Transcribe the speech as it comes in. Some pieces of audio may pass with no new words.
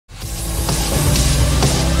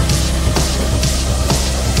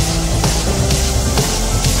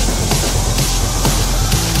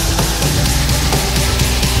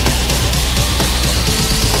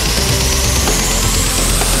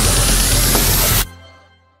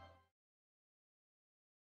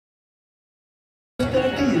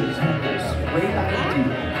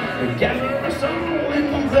gather us all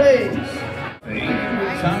in one place.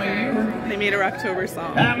 Time of year. They made a Rocktober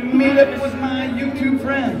song. I meet up with my YouTube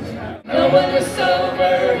friends. No one is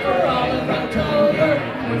sober for all of Rocktober.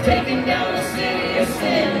 We're taking down the city of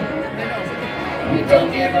sin. We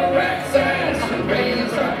don't give a rat's ass. We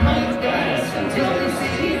raise our pint glass until we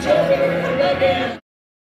see each other again.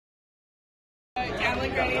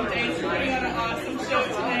 Grannyfest is putting on an awesome show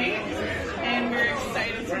tonight, and we're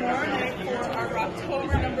excited tomorrow night for our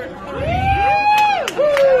Rocktober number 3.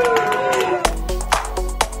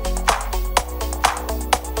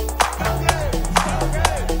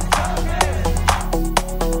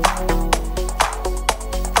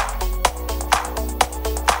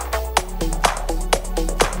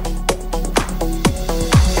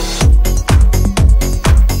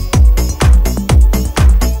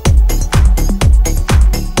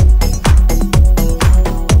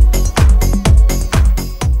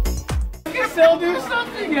 Still do stuff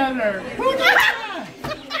together. Who does that?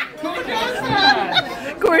 Who does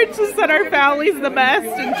that? Gord just said our family's the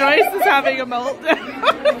best, and Joyce is having a meltdown.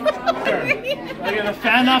 Look at the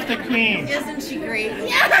fan off the queen. Isn't she great?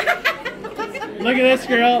 Look at this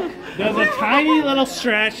girl. Does a tiny little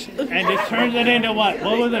stretch and just turns it into what?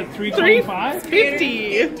 What was it? 325?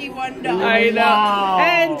 50. $51. I know. Wow.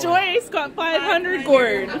 And Joyce got 500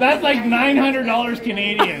 Gord. That's like $900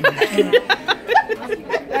 Canadian.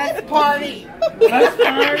 That's party. That's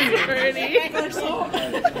party.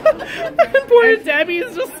 Poor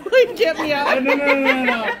Debbie's just like, get me out.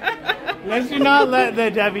 No. Let's do not let the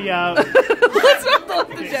Debbie out. Let's not let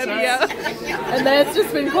the Debbie out. And that's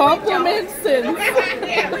just been compliments since. What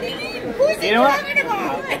do you mean? Who's he talking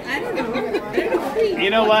about? I don't know. You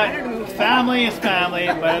know what? Family is family,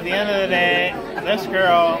 but at the end of the day, this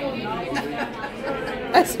girl.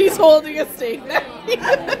 As he's holding a steak knife.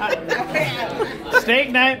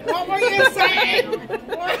 Steak knife. What were you saying?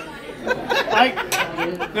 Like,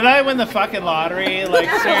 did I win the fucking lottery? Like,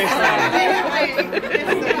 seriously.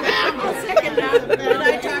 I'll second that. Did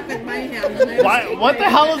I talk with my hand? Why, what the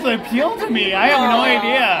hell is the appeal to me? I have no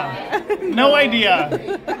idea. No idea.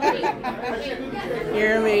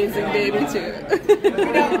 You're amazing, baby, too.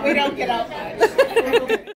 We don't get out much.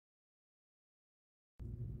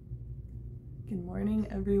 Good morning,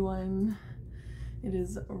 everyone. It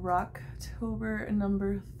is Rocktober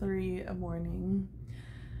number 3 morning.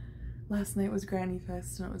 Last night was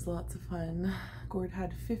Grannyfest and it was lots of fun. Gord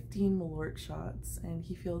had 15 Malort shots and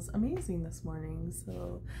he feels amazing this morning.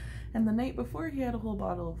 So, and the night before he had a whole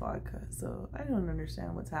bottle of vodka. So I don't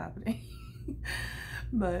understand what's happening.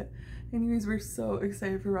 But anyways, we're so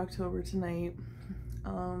excited for Rocktober tonight.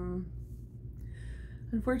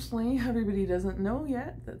 Unfortunately, everybody doesn't know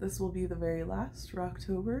yet that this will be the very last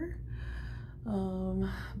Rocktober.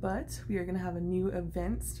 But we are going to have a new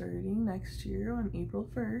event starting next year on April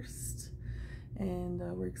 1st. And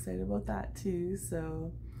we're excited about that too.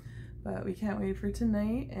 So, but we can't wait for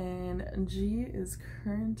tonight. And G is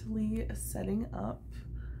currently setting up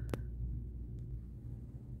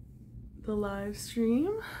the live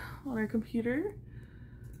stream on our computer.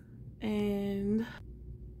 And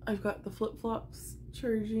I've got the flip-flops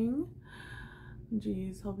charging.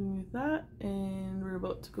 G's helping me with that, and we're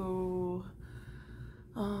about to go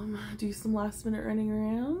do some last minute running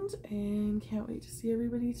around, and can't wait to see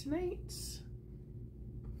everybody tonight.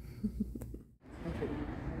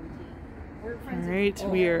 Alright,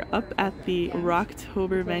 we are up at the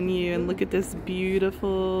Rocktober venue, and look at this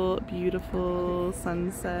beautiful, beautiful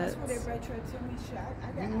sunset.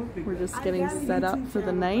 We're just getting set up for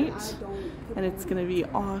the night, and it's gonna be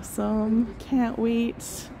awesome. Can't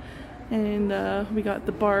wait. And we got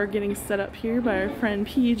the bar getting set up here by our friend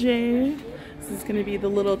PJ. This is gonna be the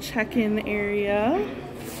little check-in area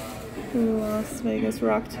for Las Vegas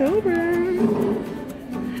Rocktober.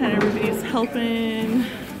 And everybody's helping.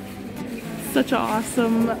 Such an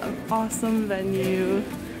awesome venue.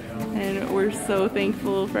 And we're so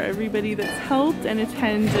thankful for everybody that's helped and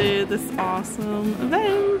attended this awesome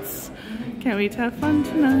event. Can't wait to have fun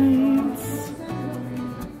tonight.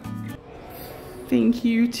 Thank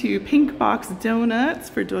you to Pink Box Donuts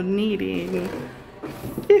for donating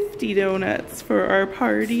 50 donuts for our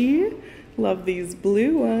party. Love these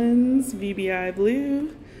blue ones, VBI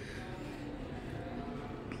blue.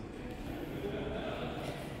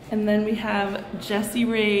 And then we have Jessie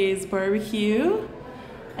Ray's Barbecue,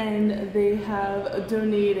 and they have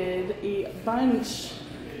donated a bunch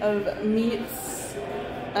of meats,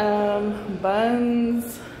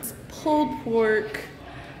 buns, pulled pork,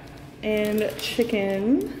 and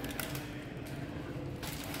chicken.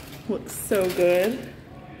 Looks so good.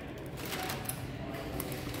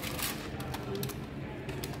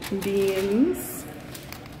 Beans.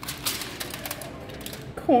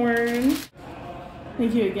 popcorn.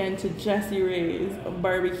 Thank you again to Jesse Ray's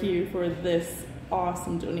Barbecue for this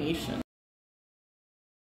awesome donation.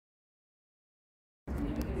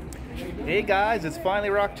 Hey guys, it's finally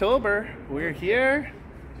Rocktober. We're here.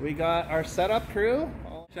 We got our setup crew.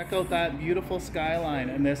 Check out that beautiful skyline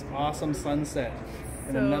and this awesome sunset.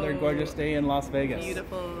 And another gorgeous day in Las Vegas.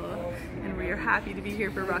 Beautiful. And we are happy to be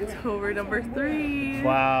here for Rocktober number 3.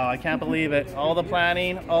 Wow, I can't believe it. All the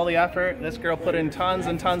planning, all the effort. This girl put in tons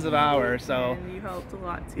and tons of hours. So and you helped a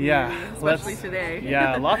lot too. Yeah, especially today.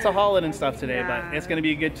 Yeah, lots of hauling and stuff today, Yeah. but it's going to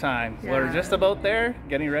be a good time. Yeah. We're just about there,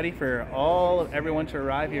 getting ready for everyone to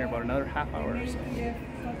arrive here in about another half hour or so.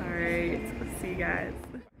 All right, let's see you guys.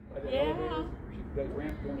 Yeah.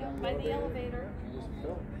 By the elevator.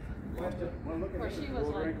 Or she was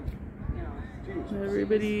like,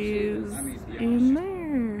 Everybody's in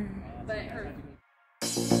there. but her.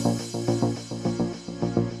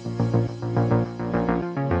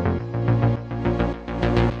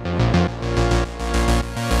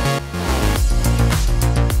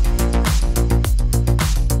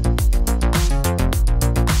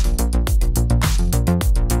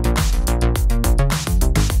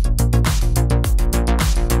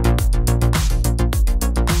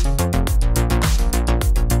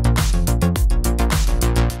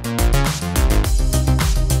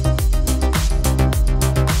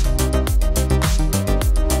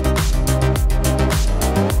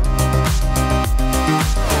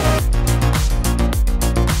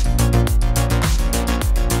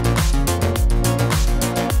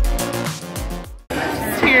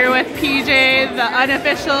 The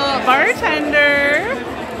unofficial bartender.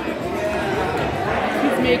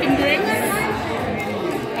 He's making drinks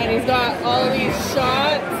and he's got all of these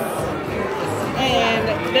shots, and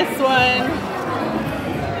this one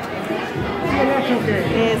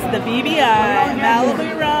is the BBI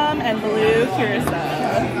Malibu rum and blue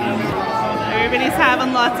curacao. Everybody's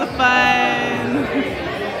having lots of fun.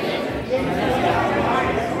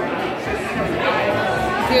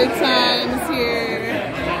 Good times here.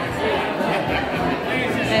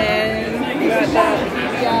 And we got that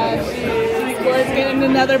BBI. Score's getting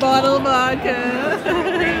another bottle of vodka.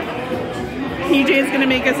 PJ's gonna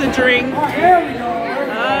make us a drink. Oh, here we go.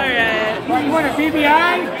 Alright. What, you want a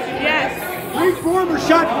BBI? Yes. Drink form or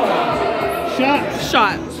shot form? Shot.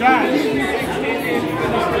 Shot. Shot.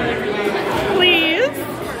 Please.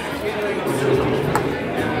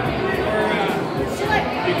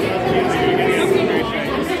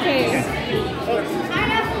 Okay.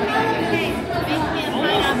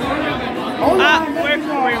 Hold on. Wait a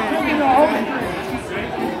minute.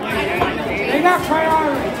 They got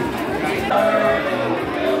priority.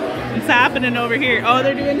 It's happening over here. Oh,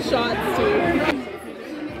 they're doing shots too.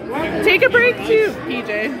 Take a break too, PJ.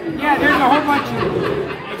 Yeah, there's a whole bunch of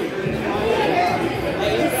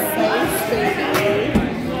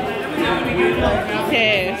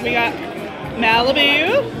Okay, we got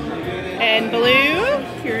Malibu and blue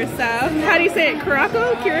curacao. How do you say it?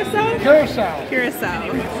 Curacao? Curacao? Curacao.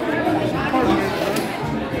 Curacao.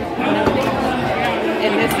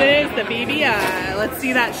 And this is the BBI. Let's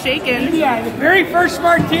see that shaken. Yeah, the very first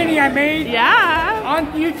martini I made Yeah. on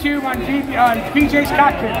YouTube on PJ's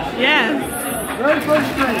Cocktail. Yes. Very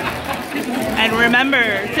first drink. And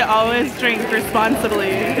remember to always drink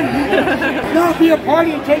responsibly. No, be a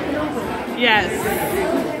party and take it over. Yes.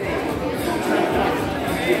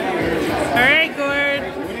 All right, Gord.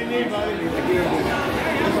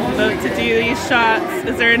 About to do these shots.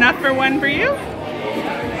 Is there enough for one for you?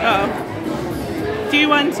 Oh. Do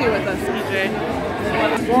one too with us, PJ.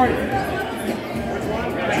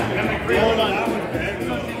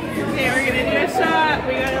 Okay, we're gonna do a shot.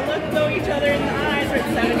 We gotta look each other in the eyes. We're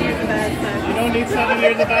 7 years of bad sex. You don't need 7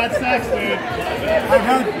 years of bad sex, dude. I've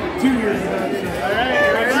had 2 years of that. Alright,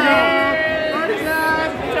 here we go.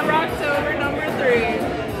 Cheers to Rocktober number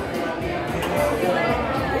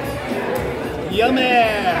 3. Yummy!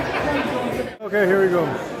 Okay, here we go.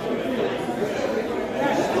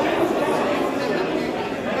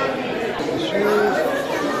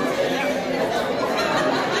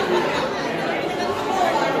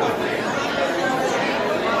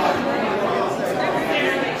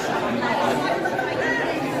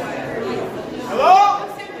 Hello?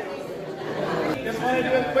 Just want to do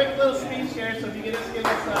a quick little speech here, so if you just give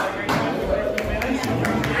us your time for a few minutes.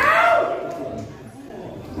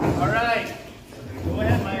 Alright. Go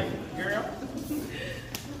ahead, my girl.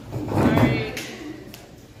 Alright.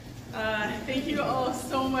 Thank you all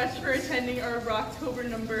so much for attending our Rocktober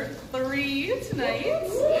number 3 tonight.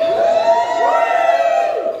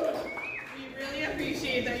 We really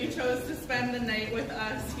appreciate that you chose to spend the night with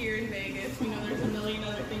us here in Vegas. We know there's a million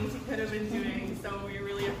other things you could have been doing, so we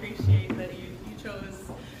really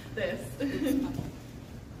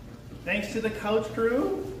thanks to the couch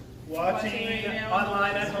crew watching right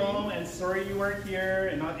online at home, and sorry you weren't here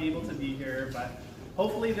and not able to be here, but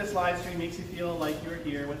hopefully this live stream makes you feel like you're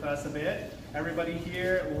here with us a bit. Everybody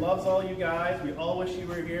here loves all you guys. We all wish you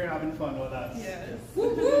were here having fun with us. Yes.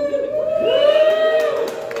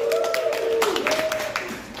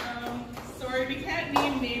 Sorry, we can't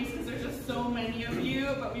name names because there's just so many of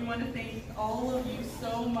you, but we want to thank all of you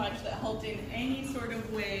so much that helped in any sort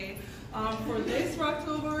of way for this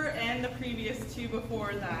Rocktober and the previous two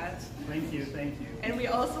before that. Thank you, thank you. And we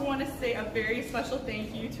also want to say a very special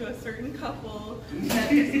thank you to a certain couple that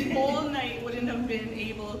this whole night wouldn't have been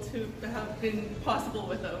able to have been possible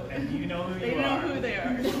without. And you know who They you are. know who they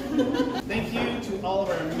are. Thank you to all of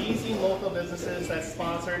our amazing local businesses that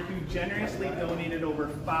sponsored, who generously donated over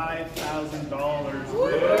 $5,000.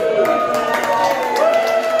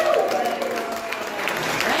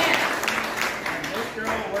 This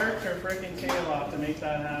girl worked her freaking tail off to make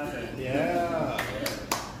that happen. Yeah.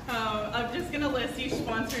 I'm just going to list each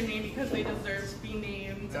sponsor name because they deserve to be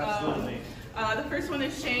named. Absolutely. The first one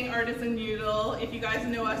is Shang Artisan Noodle. If you guys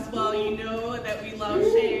know us well, you know that we love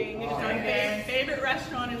Shang. It's our favorite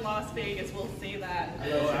restaurant in Las Vegas, we'll say that.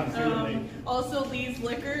 Oh, absolutely. Also, Lee's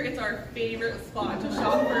Liquor. It's our favorite spot to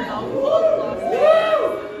shop for alcohol in Las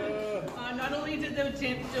Vegas. Not only did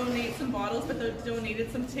they donate some bottles, but they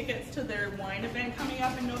donated some tickets to their wine event coming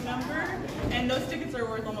up in November. And those tickets are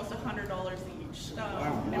worth almost $100 each.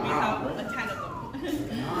 And we have a 10 of them.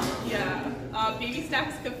 Yeah. Baby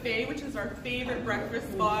Stacks Cafe, which is our favorite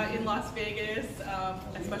breakfast spot in Las Vegas,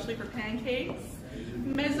 especially for pancakes.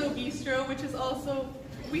 Mezzo Bistro, which is also,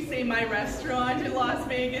 we say, my restaurant in Las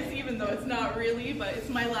Vegas, even though it's not really, but it's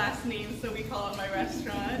my last name, so we call it my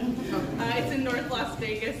restaurant. It's in North Las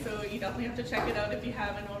Vegas, so you definitely have to check it out if you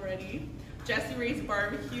haven't already. Jesse Ray's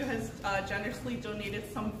Barbecue has generously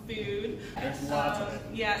donated some food.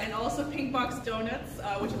 Yeah, and also Pink Box Donuts,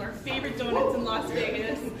 which is our favorite donuts in Las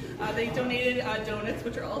Vegas. They donated donuts,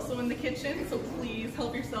 which are also in the kitchen, so please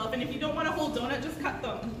help yourself. And if you don't want a whole donut, just cut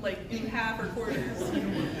them, like in half or quarters.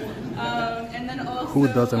 And then also, Who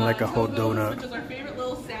doesn't like a whole Togo's, donut? which is our favorite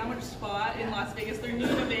little sandwich spot in Las Vegas. They're new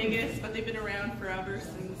to Vegas, but they've been around forever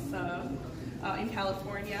since in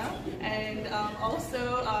California. And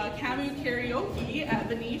also Camu Karaoke at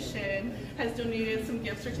Venetian has donated some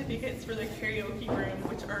gift certificates for their karaoke room,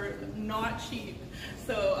 which are not cheap.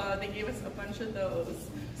 So they gave us a bunch of those.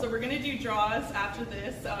 So we're going to do draws after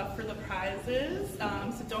this for the prizes.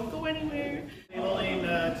 So don't go anywhere. Labeling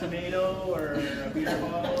a tomato or a beer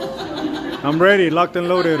bottle. I'm ready, locked and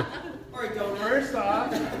loaded. First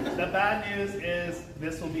off, the bad news is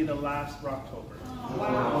this will be the last Rocktober.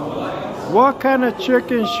 What kind of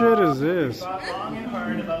chicken shit is We this? thought long and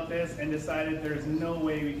hard about this and decided there's no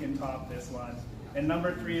way we can top this one. And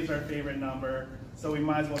number 3 is our favorite number, so we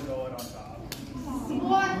might as well go it on top.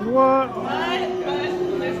 What?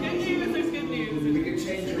 But there's good news, there's good news. We can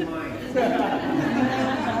change your mind.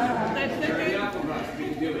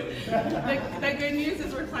 The good news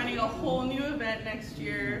is we're planning a whole new event next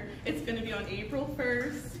year. It's going to be on April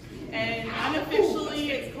 1st. And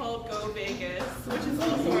unofficially, it's called Go Vegas, which is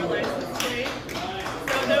also our license plate.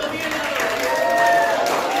 So there'll be another one.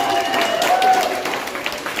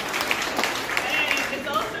 And it's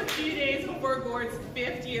also a few days before Gord's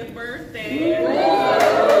 50th birthday.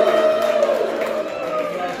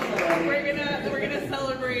 We're gonna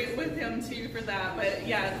celebrate with him too for that. But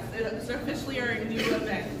yeah, it's officially our new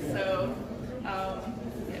event. So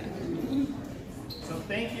So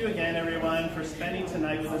thank you again, everyone, for spending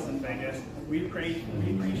tonight with us in Vegas. We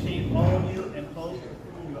appreciate all of you and hope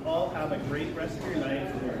you all have a great rest of your night.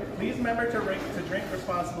 Please remember to drink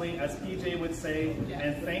responsibly, as PJ would say,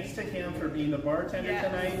 and thanks to him for being the bartender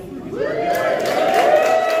tonight. He's working hard.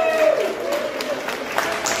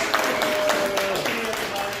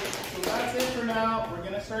 So that's it for now. We're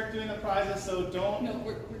going to start doing the prizes, so don't... no,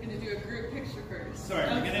 we're gonna do a group picture first. Sorry,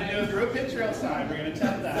 we're going to do a group picture outside. We're going to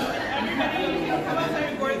attempt that. Everybody, come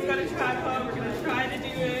outside. Gordon's got a tripod. We're gonna try to do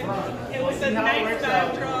it. It was a see how it nice works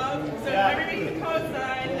backdrop. So Yeah. everybody can come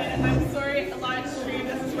outside. And I'm sorry, it's a live stream.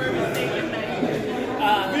 This is where we stay good night.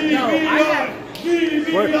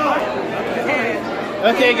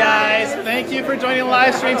 Okay, guys, thank you for joining the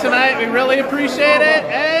live stream tonight. We really appreciate it,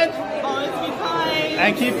 and Always be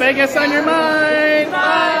kind. keep Vegas on your mind.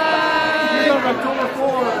 Bye. October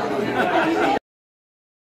 4th.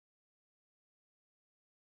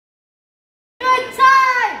 Good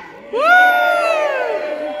time!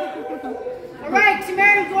 All right,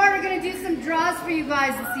 Tamara and Gore, we're going to do some draws for you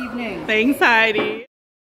guys this evening. Thanks, Heidi.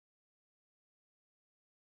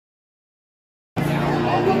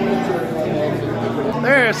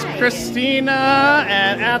 There's Christina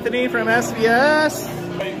and Anthony from SBS.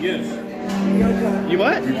 You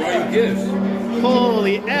what? We brought you gifts.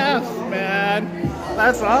 Holy F, man.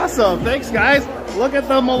 That's awesome. Thanks, guys. Look at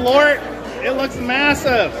the Malort. It looks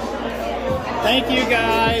massive. Thank you,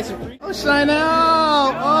 guys. Oh,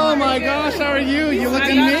 Chanel. Oh, my gosh. How are you? You look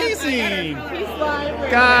amazing.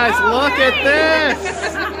 Guys, look at this.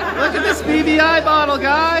 Look at this BBI bottle,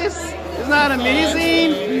 guys. Isn't that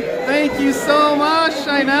amazing? Thank you so much,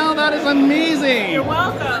 Chanel. That is amazing. You're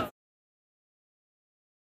welcome.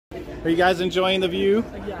 Are you guys enjoying the view?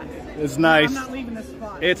 Yeah. It's nice. I'm not leaving this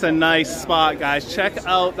spot. It's a nice spot, guys. Check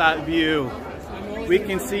out that view. We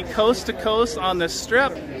can see coast to coast on the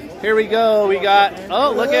strip. Here we go. We got,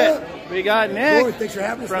 oh, look at, we got Nick Thanks for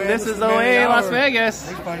having us, from man. This Is the Way, Las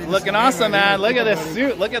Vegas. Looking awesome, man. Look at this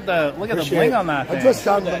suit. Look at the bling on that thing.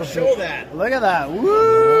 Show that. Look at that.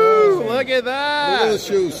 Woo! Look at that. Look at the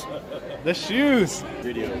shoes. The shoes.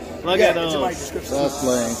 Look at those.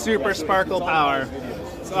 Super sparkle power.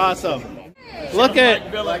 It's awesome. Look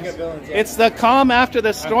at, it's the calm after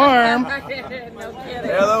the storm.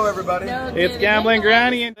 Hello, everybody. It's Gambling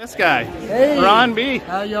Granny and this guy, Hey, Ron B.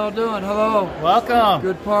 How y'all doing? Hello. Welcome.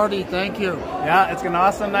 Good party. Thank you. Yeah, it's an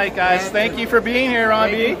awesome night, guys. Thank you for being here,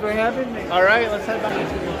 Ron B. Thank you for having me. All right, let's head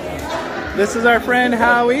back. This is our friend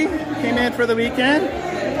Howie. Came in for the weekend.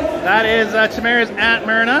 That is Tamara's Aunt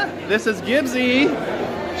Myrna. This is Gibbsy.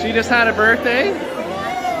 She just had a birthday.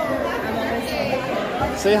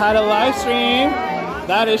 Say hi to the live stream.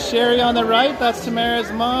 That is Sherry on the right. That's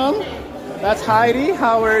Tamara's mom. That's Heidi,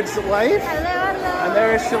 Howard's wife. Hello, hello. And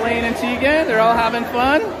there's Shalane and Tegan. They're all having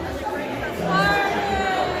fun.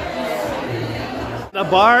 The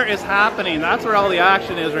bar is happening. That's where all the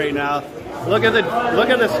action is right now. Look at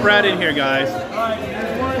the spread in here, guys.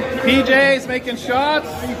 PJ's making shots.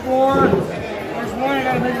 4. There's one. I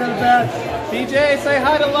gotta make another batch. PJ, say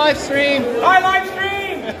hi to live stream. Hi, live stream.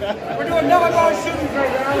 We're doing double ball shootings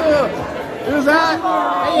right now. Who's that?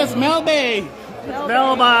 Hey, it's Melba.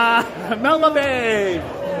 Melba. Melba Babe.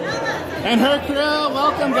 And her crew.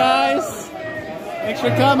 Welcome, guys. Thanks for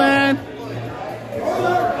coming.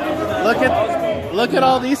 Look at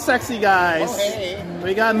all these sexy guys.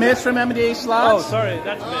 We got Mitch from M&D Slots. Oh, sorry,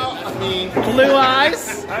 that's me. Blue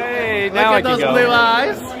eyes. Hey, Look now at I can those go. blue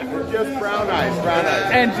eyes. Just brown eyes, brown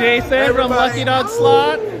eyes. And Jason from Lucky Dog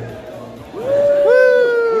Slot. We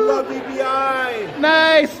love BBI.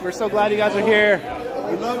 Nice. We're so glad you guys are here.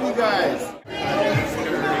 We love you guys.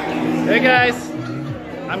 Hey guys,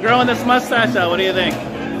 I'm growing this mustache out. What do you think?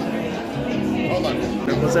 Hold on.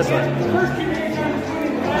 What's this one?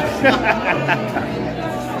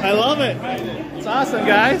 I love it. It's awesome,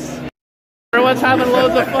 guys. Everyone's having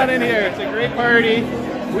loads of fun in here. It's a great party.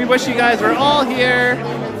 We wish you guys were all here.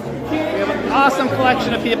 We have an awesome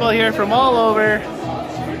collection of people here from all over.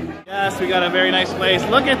 Yes, we got a very nice place.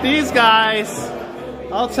 Look at these guys.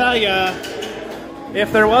 I'll tell you,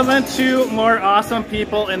 if there wasn't two more awesome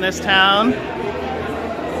people in this town,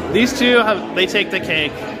 these two, they take the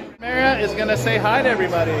cake. Mara is gonna say hi to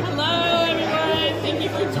everybody. Hello, everyone. Thank you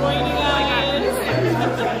for joining us.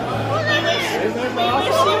 We wish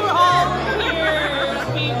you were all here.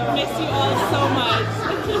 We miss you all so much.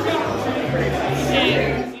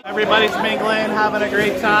 Everybody's mingling, having a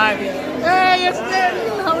great time. Hey, it's Nick.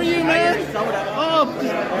 How are you, man? Oh,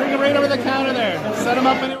 bring it right over the counter there. Set them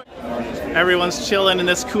up anyway. Everyone's chilling in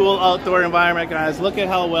this cool outdoor environment, guys. Look at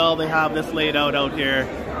how well they have this laid out here.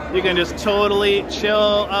 You can just totally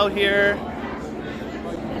chill out here.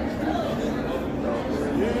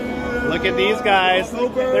 Look at these guys.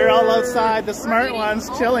 They're all outside, the smart ones,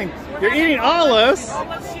 chilling. You're eating olives.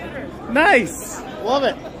 Nice. Love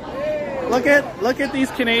it. Look at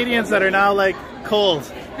these Canadians that are now like cold.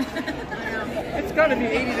 It's gotta be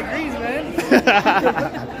 80 degrees, man.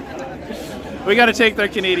 We gotta take their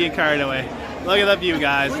Canadian card away. Look at the view,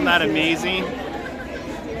 guys. Isn't that amazing?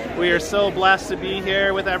 We are so blessed to be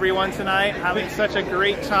here with everyone tonight, having such a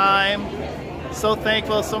great time. So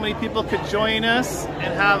thankful so many people could join us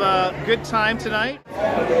and have a good time tonight.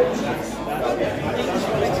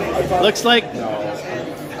 Looks like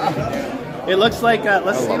let's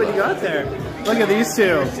see what you got there. Look at these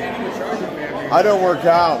two. I don't work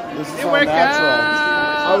out. This is all natural.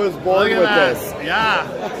 I was born with this. Yeah.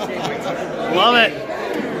 Love it.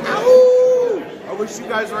 Ow! I wish you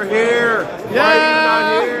guys were here. Yeah. Why are you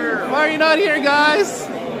not here? Why are you not here, guys? I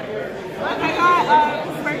got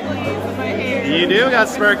sparklies in my hair. You do got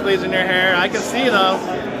sparklies in your hair. I can see though.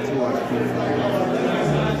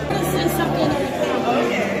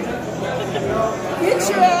 Get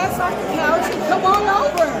your ass off the couch and come on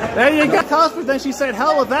over. There you go. But then she said,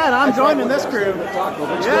 hell with that. I'm joining this crew.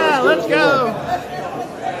 Yeah, let's go.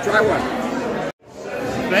 Try one.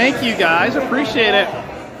 Thank you guys, appreciate it.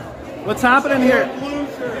 What's happening here?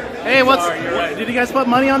 Hey, did you guys put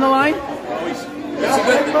money on the line?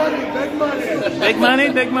 Big money, big money. Big money,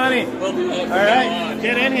 big money. All right,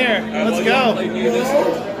 get in here. Let's go.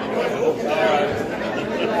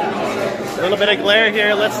 A little bit of glare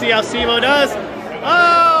here. Let's see how Sivo does.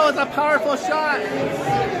 Oh, it's a powerful shot.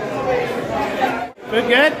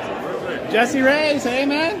 Good? Jesse Reyes, hey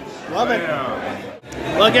man. Love it.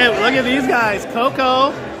 Look at these guys.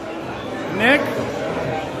 Coco, Nick.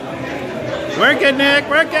 Work it, Nick.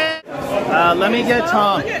 Work it. Let me get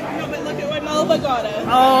Tom. Look at what Melba got us.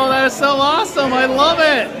 Oh, that is so awesome. I love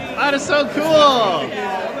it. That is so cool.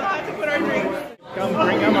 Yeah, we'll have to put our drinks. Come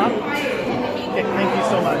bring them up. Okay, thank you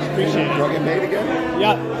so much. Appreciate it. Drug and bait again?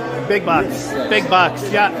 Yeah. Big bucks. Big bucks.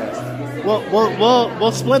 Yeah.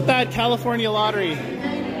 We'll split that California lottery.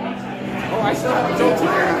 Oh, I still haven't told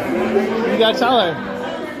her. You gotta tell her.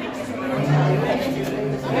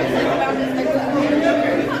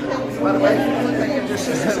 By the way, you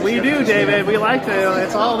just We do, David. We like to.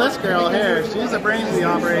 It's all this girl here. She's the brains of the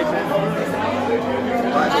operation.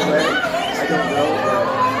 By the way, I don't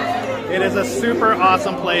know. It is a super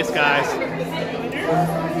awesome place, guys.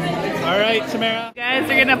 All right, Tamara. Guys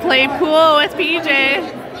are gonna play pool with PJ.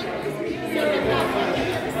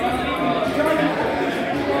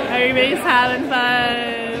 Everybody's having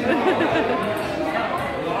fun.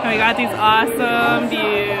 We got these awesome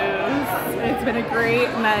views. It's been a great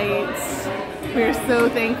night. We're so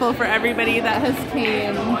thankful for everybody that has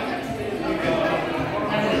came.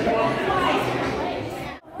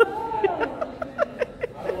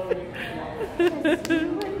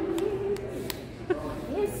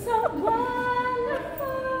 It's so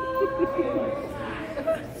wonderful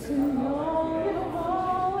to know you'll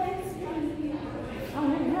always be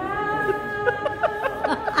around.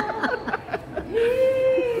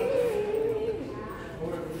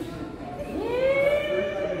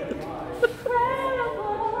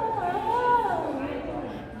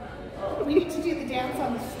 We need to do the dance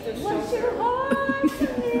on the show. What's your heart to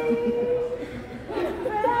me?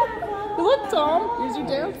 Look, Tom, here's you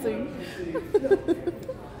dancing.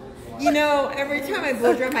 You know, every time I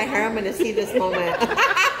blow dry my hair, I'm going to see this moment.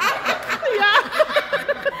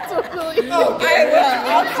 Totally.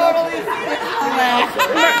 I'll totally see this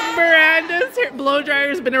moment. Miranda's hair blow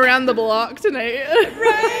dryer's been around the block tonight.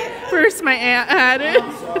 Right? First, my aunt had it.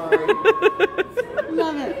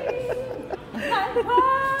 Love it.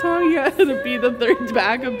 Tom, you had to be the third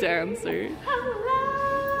backup dancer.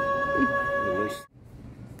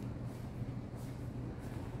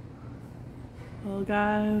 Well,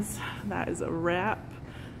 guys, that is a wrap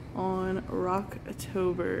on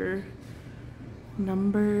Rocktober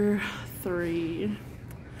number 3.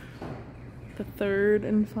 The third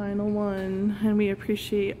and final one, and we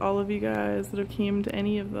appreciate all of you guys that have came to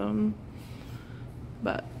any of them.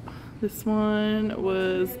 But this one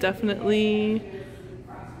was definitely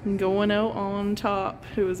going out on top.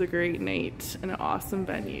 It was a great night and an awesome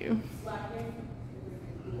venue.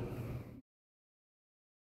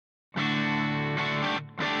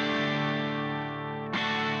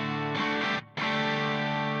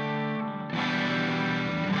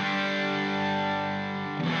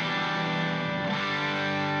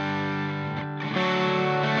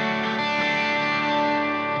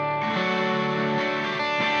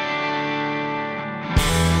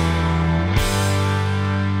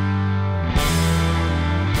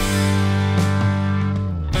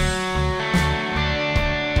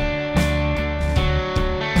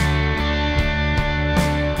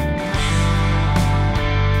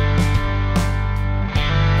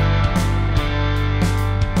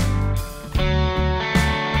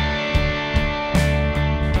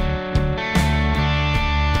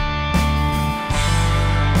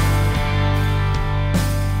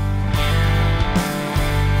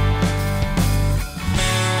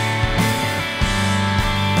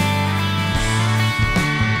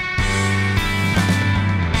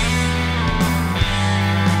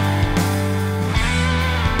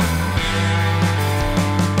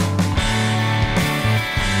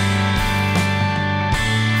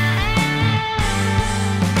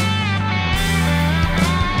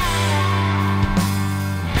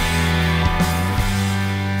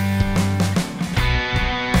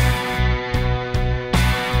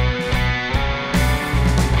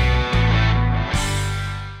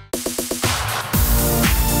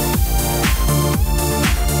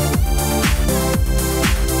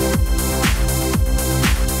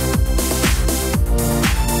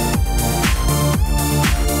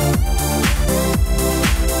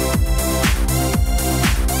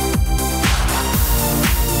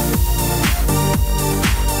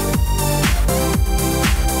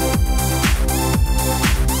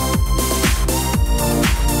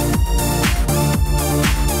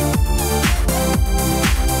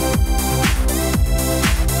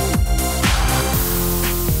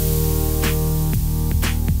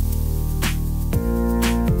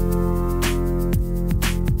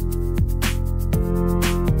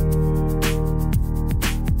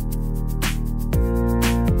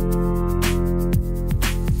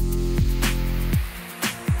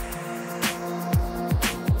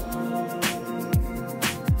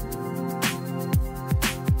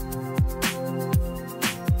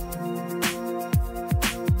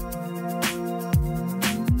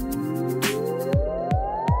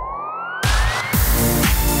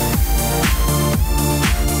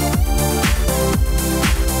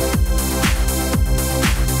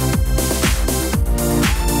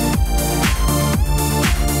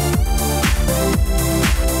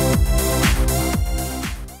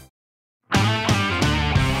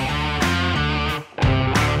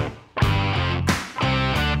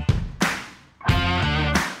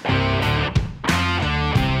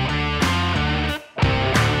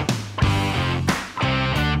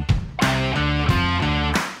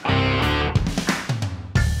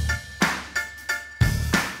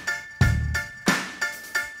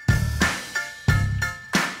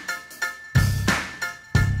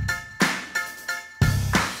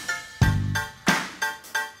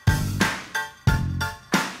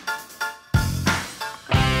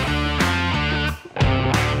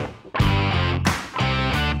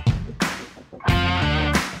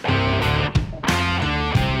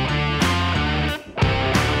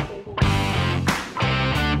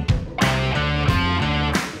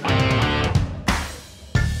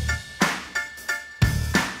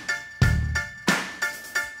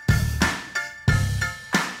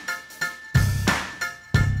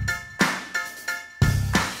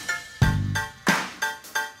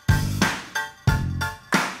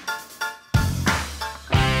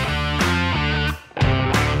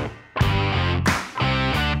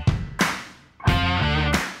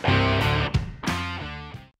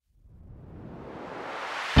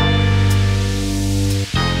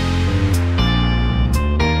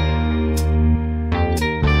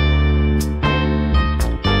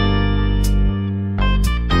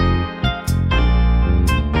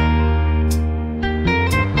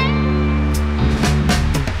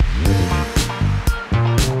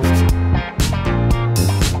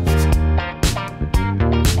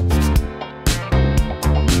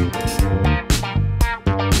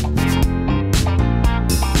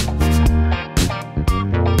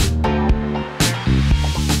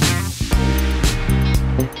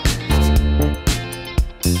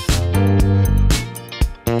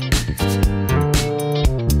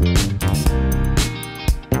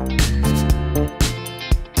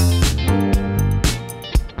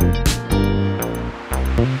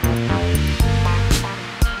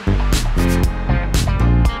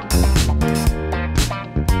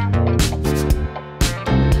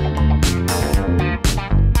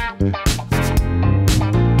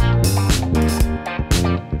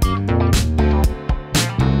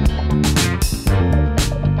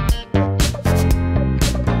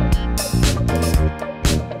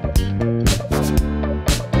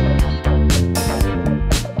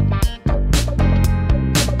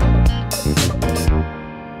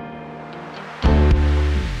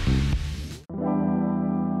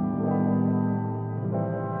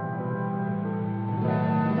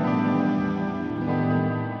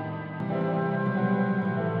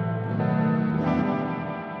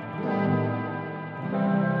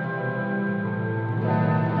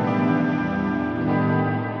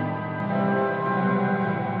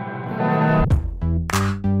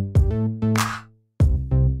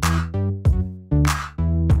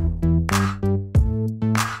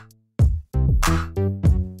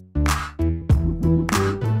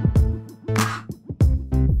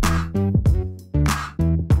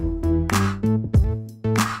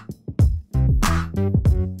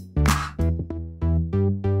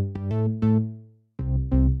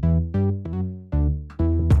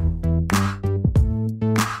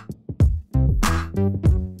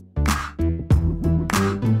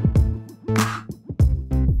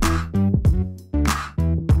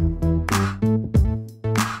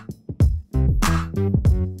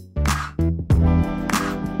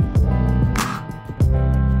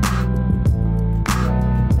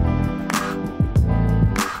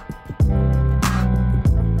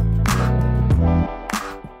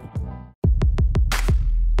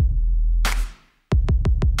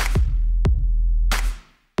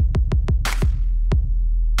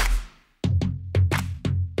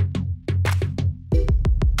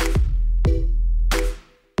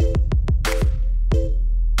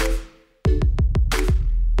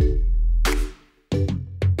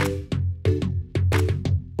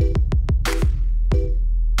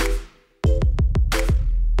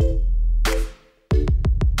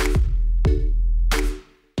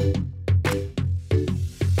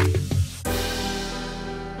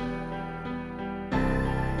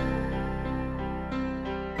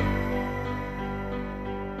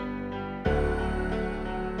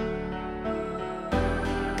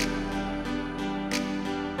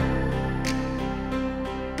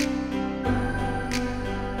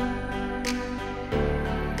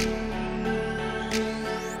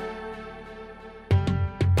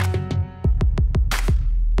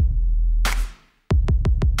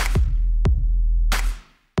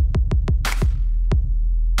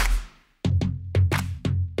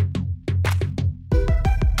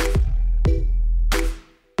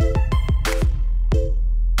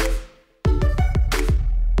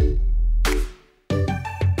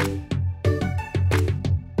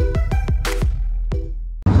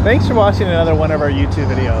 Thanks for watching another one of our YouTube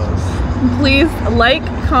videos. Please like,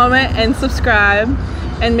 comment, and subscribe,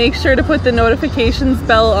 and make sure to put the notifications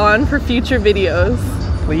bell on for future videos.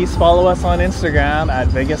 Please follow us on Instagram at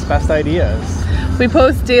Vegas Best Ideas. We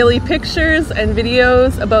post daily pictures and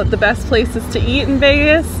videos about the best places to eat in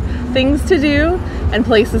Vegas, things to do, and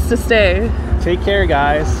places to stay. Take care,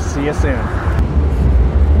 guys. See you soon.